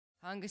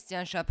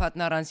Հանգստյան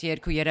շաբաթն առանց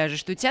երկու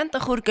երաժշտության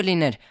տխուր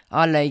կլիներ։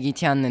 Ալլայի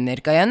Գիթյանն է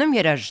ներկայանում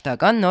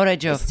երաժշտական նոր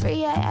էջով։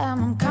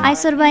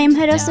 Այսօրվա իմ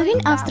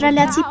հերոսուհին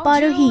ավստրալիացի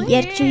պարուհի,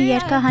 երգչուհի,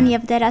 երգահան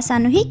եւ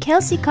դերասանուհի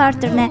Kelsy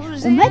Karterն է,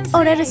 ում հետ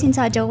օրերս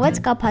ինձ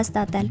հաջողվեց կապ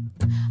հաստատել։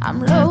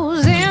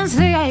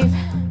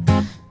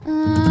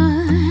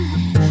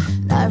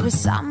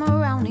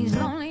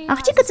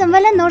 Աղջիկը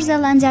ծնվել է Նոր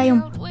Զելանդիայում,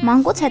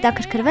 մանկուց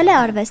հետաքրքրվել է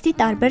արվեստի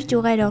տարբեր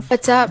ճյուղերով։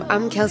 What's up?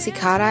 I'm Kelsy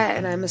Karter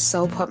and I'm a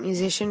soul pop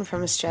musician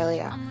from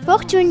Australia.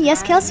 Ողջույն,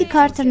 ես Kelsy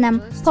Karterն եմ,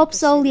 pop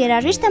soul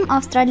երաժիշտ եմ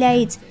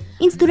Ավստրալիայից։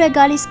 Ինձ դուր է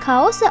գալիս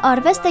քաոսը,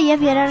 արվեստը եւ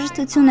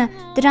երաժշտությունը։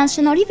 Դրանց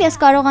շնորհիվ ես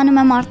կարողանում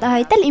եմ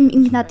արտահայտել իմ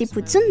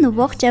ինքնատիպությունն ու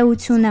ողջ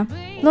էությունը։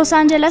 Լոս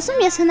Անջելեսում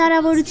ես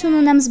հնարավորություն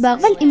ունեմ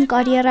զբաղվել իմ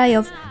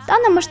կարիերայով։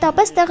 Տանը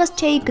մշտապես տեղս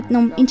չէի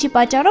գտնում, ինչի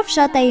պատճառով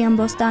շատ էի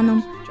ըմբոստանում։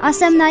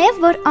 Ասեմ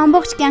նաև, որ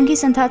ամբողջ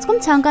կյանքիս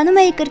ընթացքում ցանկանում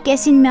էի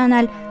կրկեսին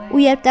միանալ,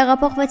 ու երբ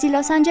տեղափոխվեցի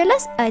Լոս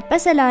Անջելես,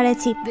 այդպես էլ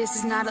արեցի։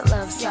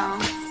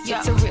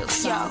 It's a real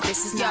song.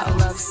 This is not a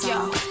love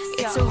song.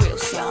 It's a real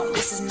song.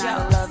 This is not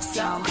a love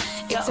song.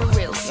 It's a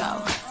real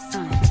song.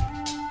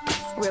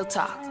 Real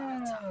talk.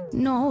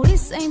 No,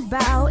 this ain't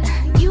about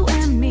you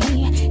and me.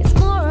 It's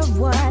more of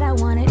what I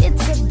wanted it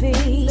to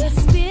be. The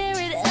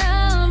spirit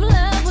of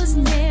love was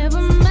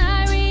never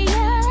my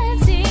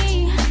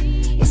reality.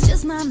 It's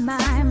just my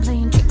mind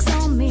playing tricks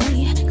on me.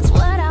 'Cause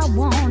what I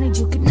wanted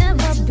you could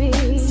never be.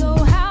 So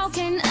how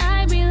can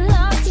I be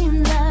lost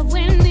in love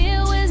when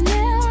it was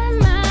never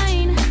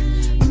mine?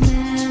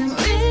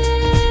 Memories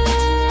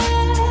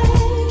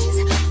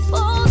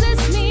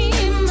possess me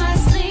in my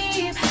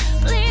sleep.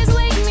 Please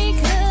wake me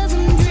 'cause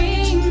I'm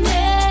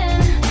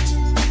dreaming.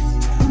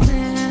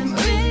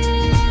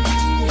 Memories,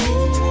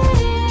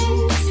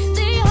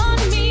 they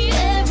haunt me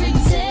every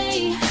day.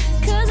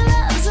 'Cause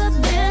love's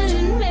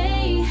abandoned me.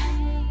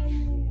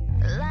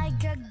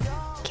 Like a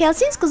ghost.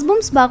 Քելսին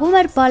սկզբում զբաղվում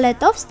էր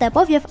բալետով,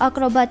 ստեպով եւ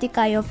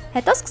ակրոբատիկայով,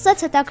 հետո սկսեց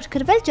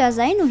հետաքրքրվել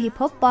ջազային ու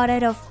հիփ-հոփ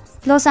բարերով։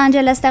 Լոս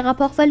Անջելես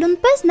տեղափոխվելուն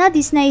պես նա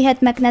Դիսնեյի հետ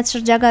մեկնեց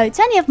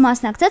շրջագայության եւ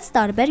մասնակցեց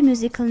տարբեր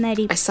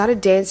մյուզիքլների։ I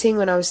started dancing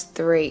when I was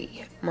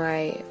 3.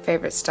 My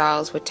favorite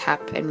styles were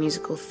tap and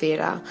musical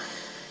theatre.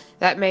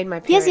 That made my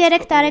Ես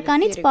parents 3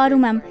 տարեկանից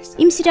պարում եմ։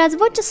 Իմ սիրած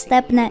ոճը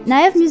ստեպն է,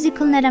 նաև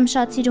մյուզիքլներ եմ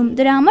շատ սիրում։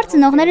 Դրա համար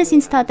ծնողներս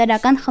ինձ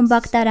թատերական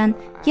խմբակ տարան։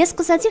 Ես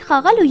սկսեցի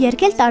խաղալ ու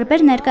երգել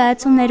տարբեր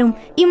ներկայացումներում։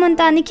 Իմ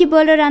ընտանիքի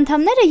բոլոր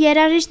անդամները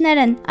երաժիշտներ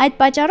են։ Այդ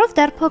պատճառով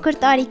դեռ փոքր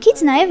տարիքից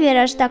նաև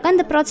երաժշտական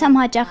դպրոց եմ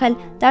հաճախել։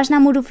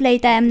 Դաշնամուր ու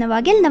ֆլեյտա եմ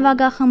նվագել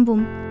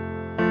նվագախմբում։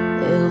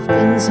 You've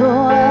been so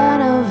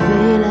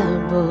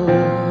unavailable.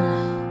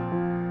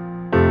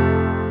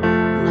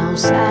 Now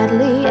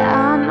sadly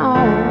I know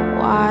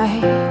why.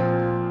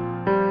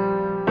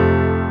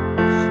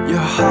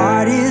 Your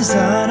heart is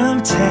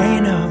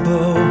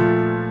unobtainable,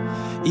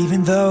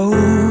 even though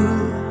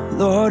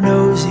Lord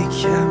knows you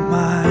kept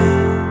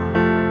mine.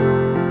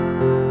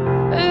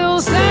 You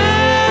say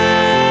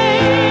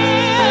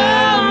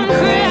I'm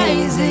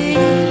crazy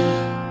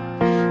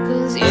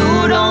 'cause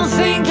you don't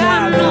think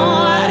I know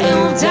what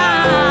you've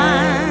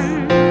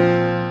done.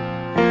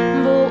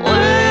 But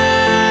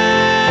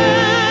when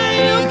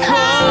you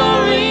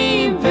call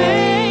me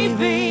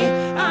baby,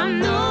 I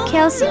know.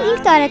 Քելսին 5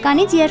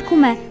 տարեկանից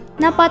երգում է։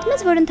 Նա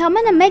պատմեց, որ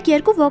ընդամենը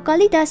 1-2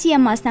 վոկալի դասի է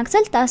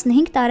մասնակցել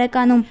 15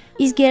 տարեկանում,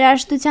 իսկ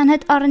երաժշտության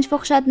հետ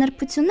առնչվող շատ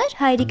նրբություններ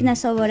հայրիկն է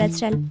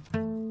սովորեցրել։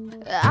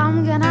 I'm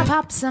gonna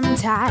pop some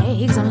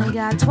tags. Only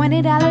got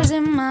 $20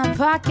 in my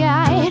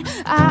pocket.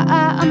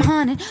 I'm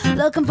hunting,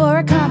 looking for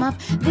a come up.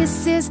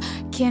 This is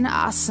kin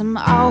awesome.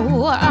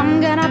 Oh,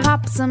 I'm gonna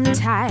pop some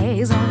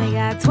tags. Only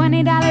got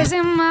 $20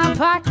 in my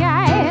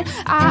pocket.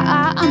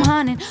 I'm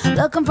hunting,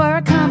 looking for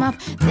a come up.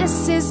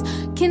 This is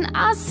kin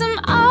awesome.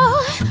 Oh,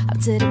 up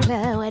to the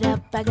club, wait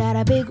up, I got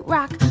a big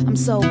rock. I'm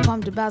so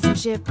pumped about some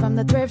shit from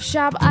the thrift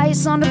shop.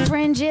 Ice on the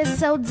fringes,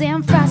 so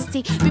damn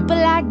frosty. People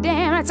like,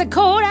 damn, that's a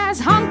cold ass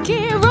honky.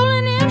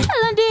 Rolling in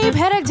hella deep,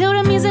 headed to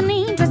the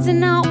mezzanine.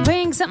 Dressing out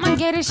pink, some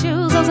gator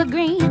shoes, those are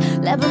green.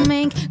 Leather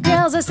mink,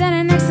 girls are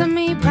standing next to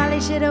me. Probably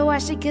should've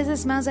washed it 'cause it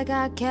smells like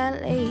R.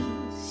 Kelly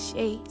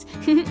sheets.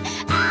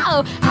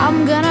 Ow,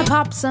 I'm gonna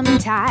pop some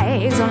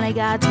tags. Only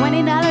got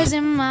 $20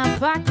 in my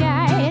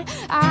pocket.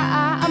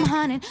 I'm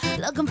hunting,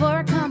 looking for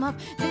a come up.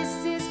 This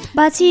is.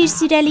 Բացի իր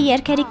սիրելի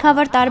երգերի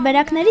cover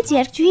տարբերակներից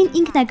երգչուհին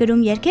ինքն է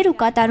գրում երգեր ու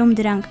կատարում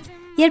դրանք։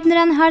 Երբ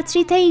նրան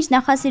հարցրի թե ինչ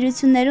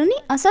նախասիրություններ ունի,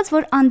 ասաց,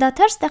 որ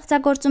անդադար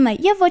ստեղծագործում է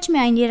եւ ոչ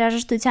միայն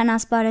երաժշտության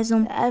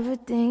ասպարեզում։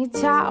 Everything you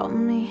taught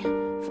me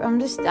from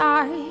the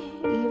start,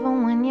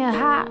 even when your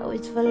heart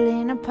was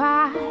falling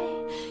apart,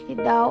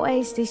 you'd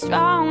always stay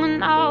strong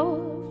enough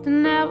to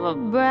never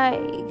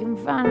break in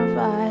front of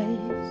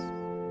us.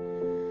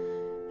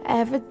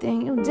 Everything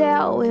you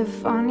dealt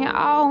with on your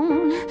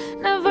own,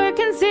 never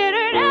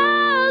considered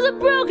as a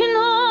broken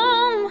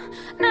home.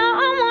 Now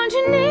I want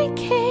you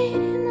naked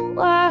in the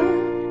world,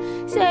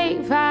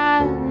 safe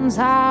and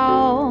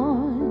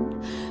sound.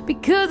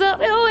 Because of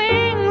your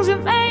wings, you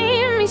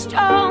made me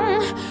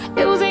strong.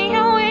 Using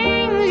your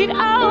wings, you'd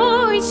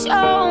always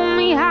show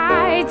me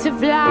how to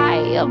fly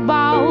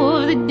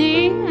above the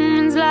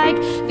demons like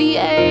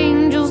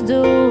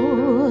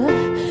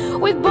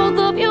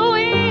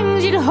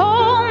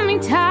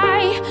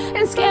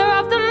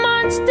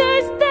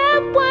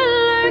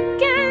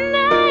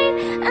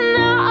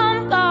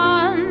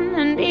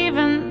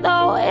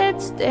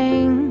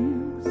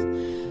things.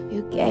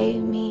 You gave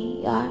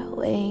me your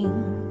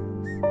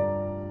wings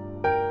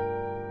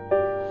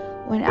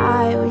when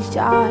I was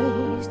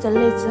just a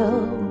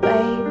little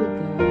baby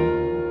girl.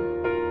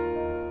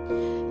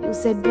 You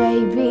said,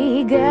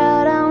 baby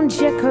girl, don't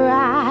you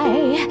cry.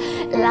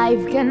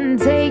 Life can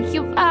take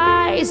you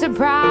by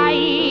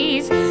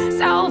surprise.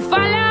 So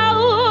follow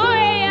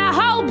your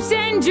hopes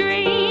and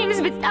dreams,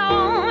 but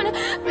don't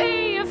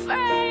be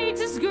afraid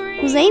to scream.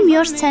 Կուզեի մի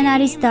օր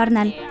սցենարիստ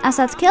դառնալ,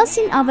 ասաց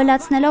Քելսին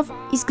ավելացնելով,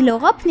 իսկ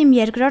լողափն իմ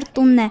երկրորդ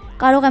տունն է,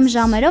 կարող եմ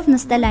ժամերով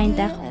նստել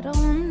այնտեղ։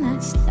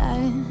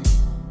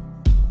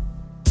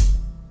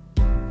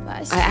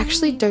 I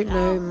actually don't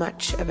know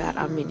much about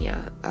Armenia.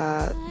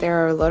 There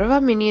are a lot of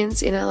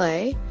Armenians in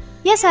LA.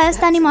 Ես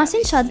Հայաստանի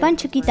մասին շատ բան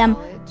չգիտեմ։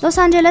 Լոս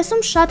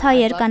Անջելեսում շատ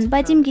հայեր կան,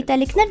 բայց իմ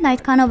գիտելիքներն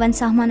այդքանով են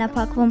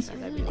սահմանափակվում։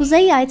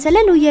 Կուզեի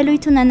այցելել ու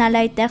ելույթ ունենալ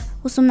այդտեղ,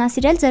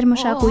 ուսումնասիրել ձեր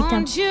մշակույթը։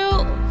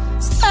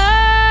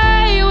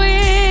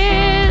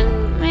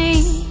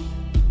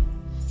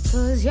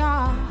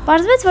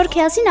 Պարզվեց, որ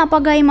Քելսին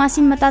ապագայի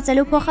մասին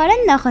մտածելու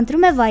փոխարեն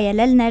նախընտրում է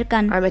վայելել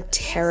ներկան։ I'm a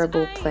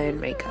terrible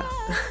plan maker.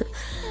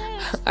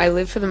 I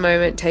live for the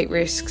moment, take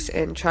risks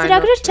and try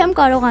not Ծրագրեր չեմ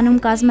կարողանում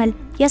կազմել։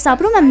 Ես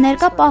ապրում եմ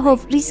ներկա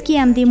պահով, ռիսկի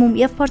եմ դիմում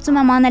եւ փորձում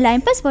եմ անել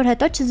այնպես, որ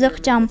հետո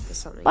չզղջամ։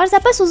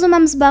 Պարզապես ուզում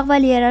եմ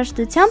զբաղվել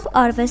երաժշտությամբ,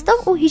 արվեստով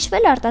ու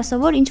հիշվել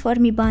արտասովոր ինչ-որ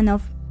մի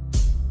բանով։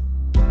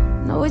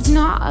 No, it's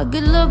not a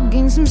good look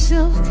in some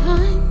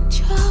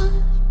self-control.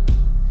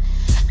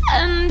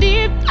 And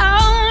deep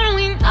down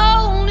we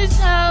know this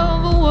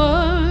never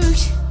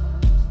works.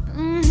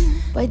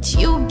 But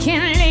you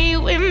can lay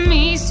with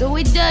me so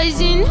it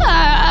doesn't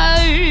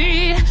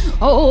hurt.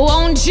 Oh,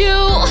 won't you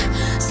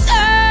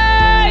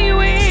stay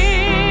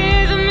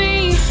with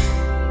me?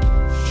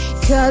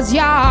 'Cause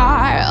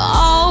you're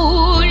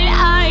all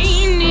I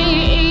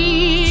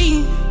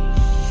need.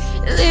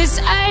 This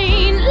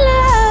ain't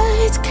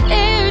light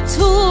clear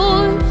to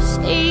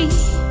see,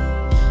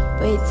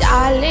 but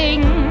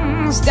darling,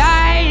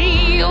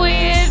 stay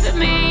with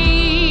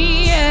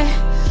me.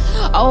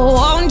 Oh,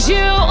 won't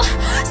you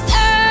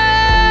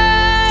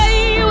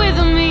stay with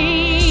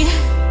me?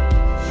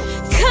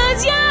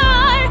 'Cause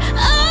you're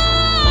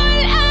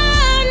all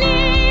I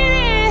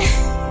need.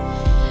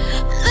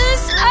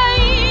 This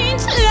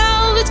ain't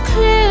love, it's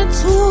clear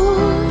to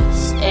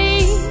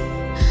see,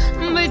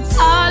 but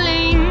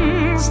darling,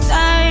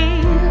 stay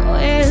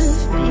with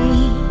me.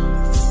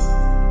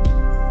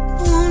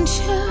 Won't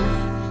you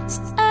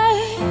stay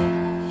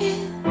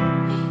with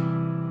me?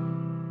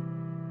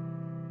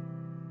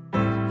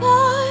 You're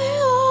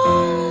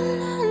all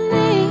I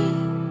need.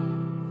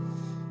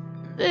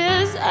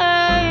 This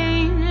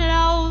ain't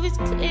love, it's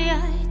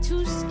clear to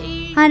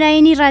see.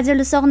 Հանրայինի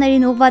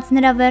ռադիոլսողներին ուղված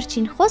նրա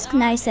վերջին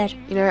խոսքն այս էր։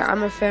 You know,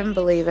 I'm a firm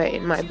believer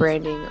in my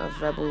branding of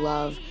rebel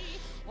love.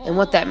 And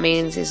what that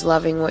means is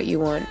loving what you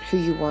want, who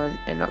you want,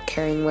 and not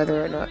caring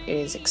whether or not it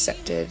is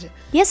accepted.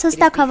 Ես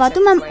հստակ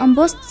հավատում եմ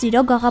ըմբոստ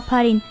սիրո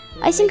գաղափարին։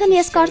 Այսինքն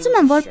ես կարծում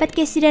եմ, որ պետք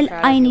է սիրել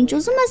այն ինչ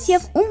ուզում ես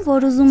եւ ում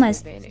որ ուզում ես։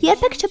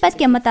 Երբեք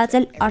չպետք է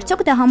մտածել,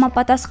 արդյոք դա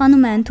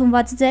համապատասխանում է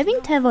ընդունված ձևին,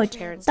 թե ոչ։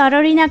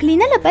 Տարօրինակ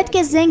լինելը պետք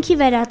է զենքի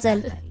վերածել։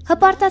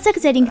 Հպարտացեք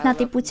ձեր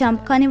ինքնատիպությամբ,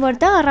 քանի որ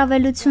դա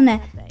առավելություն է։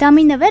 Դա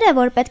մի նվեր է,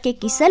 որ պետք է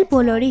կիսել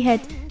բոլորի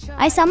հետ։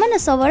 Այս ամենը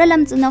սովորել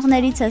եմ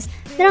ծնողներիցս։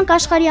 Նրանք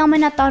աշխարհի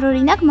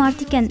ամենատարօրինակ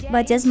մարդիկ են,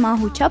 բայց ես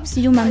մահուչապ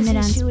սիրում եմ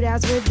նրանց։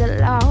 Shootouts with the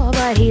law,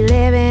 but he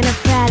live in a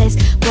palace.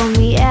 For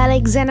me,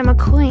 Alexander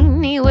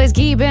McQueen, he was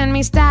keeping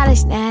me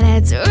stylish. Now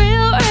that's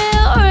real,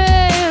 real,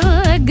 real.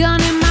 A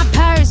gun in my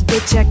purse,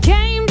 bitch, I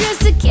came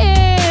just to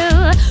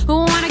kill. Who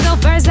wanna go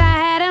first? I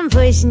had him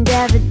pushing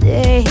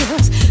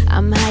daffodils.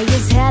 I'm high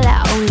as hell,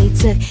 I only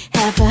took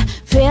half a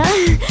pill.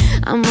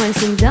 I'm on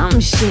some dumb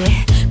shit.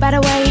 By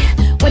the way,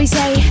 what'd he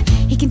say?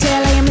 He can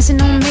tell I am missing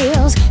no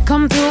meals.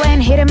 Come through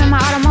and hit him in my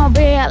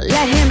automobile.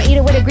 Let him eat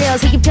it with the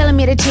grills. He keep telling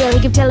me to chill. He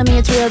keep telling me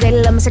it's real. They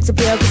love my sex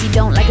appeal. 'Cause he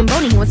don't like him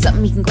bony. He wants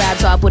something he can grab.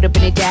 So I put up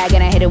in a jag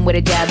and I hit him with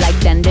a jab like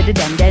dun dun dun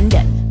dun dun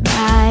dun.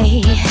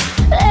 My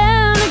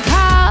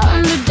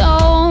anaconda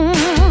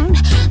don't.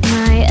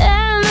 My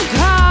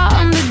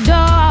anaconda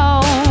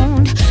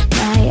don't.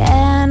 My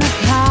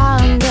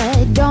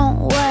anaconda don't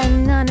want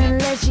none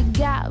unless you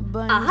got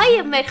bunny. Ահա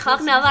եւ մեր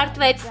խաղն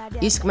ավարտվեց։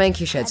 Իսկ մենք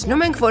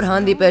հիշեցնում ենք, որ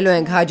հանդիպելու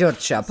ենք հաջորդ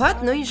շաբաթ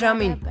նույն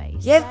ժամին։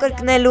 Եվ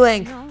կրկնելու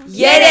ենք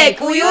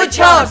 3 ու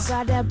 4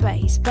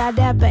 By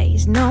that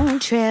bass, no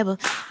treble.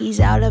 He's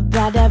all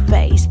about that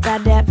bass, by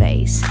that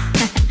bass.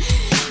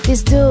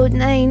 This dude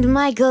named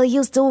Michael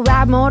used to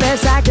ride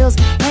motorcycles.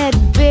 Head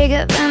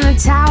bigger than a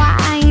tower,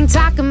 I ain't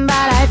talking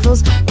about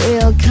Eiffels.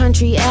 Real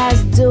country ass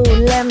dude,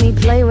 let me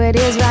play with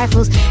his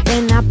rifles.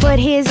 Then I put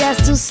his ass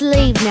to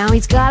sleep, now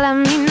he's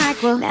calling me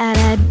NyQuil. Now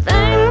that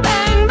bang,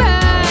 bang,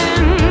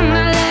 bang,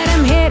 I let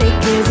him hit it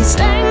 'cause he's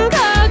slang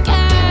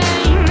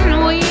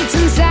cocaine. We eat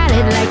some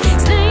salad like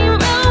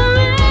steamed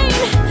romaine.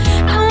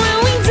 And when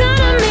we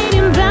done, I made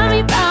him buy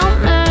me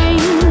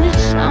Balmain.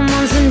 I'm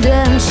on some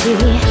dumb shit.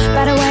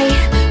 By the way,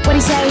 what'd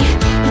he say?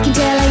 He can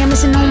tell I am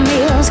missing no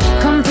meals.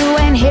 Come through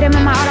and hit him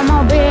in my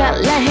automobile.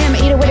 Let him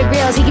eat it with the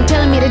grills. He keep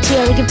telling me to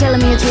chill, he keep telling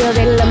me it's real.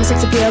 They love my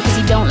sex appeal, cause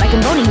he don't like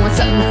him bony. He wants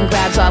something he can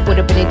grab, so I put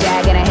up in a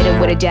jag and I hit him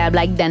with a jab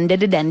like dun dun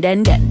dun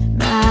dun dun.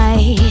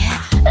 My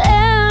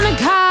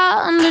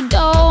anaconda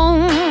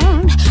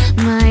don't,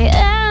 my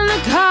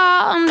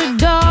anaconda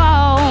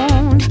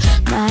don't,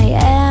 my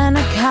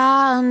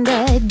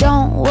anaconda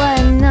don't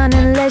want none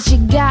unless you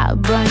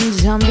got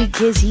buns on,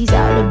 because he's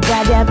all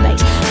about that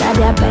bass,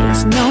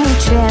 no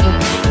treble.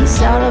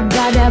 He's all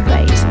about that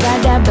bass,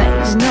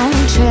 no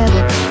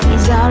treble.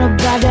 He's all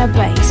about that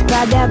bass,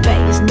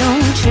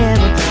 no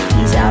treble.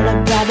 He's all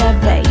about that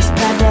bass,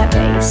 dun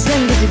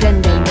dun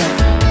dun dun dun.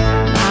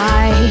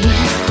 My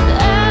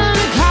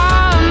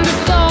anaconda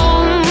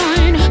don't,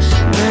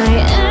 my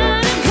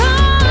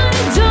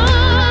anaconda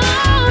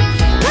don't,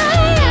 my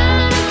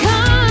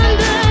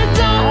anaconda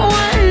don't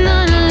want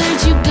none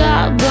unless you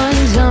got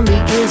buns on,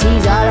 because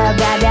he's all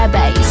about that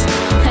bass.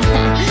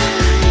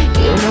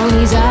 You know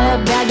he's all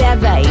about that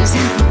bass,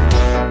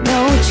 no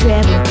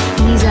treble.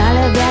 He's all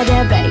about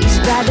that bass,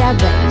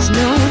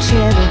 no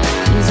treble.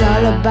 He's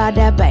all about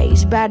that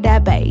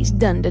bass,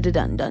 dun dun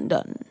dun dun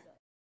dun.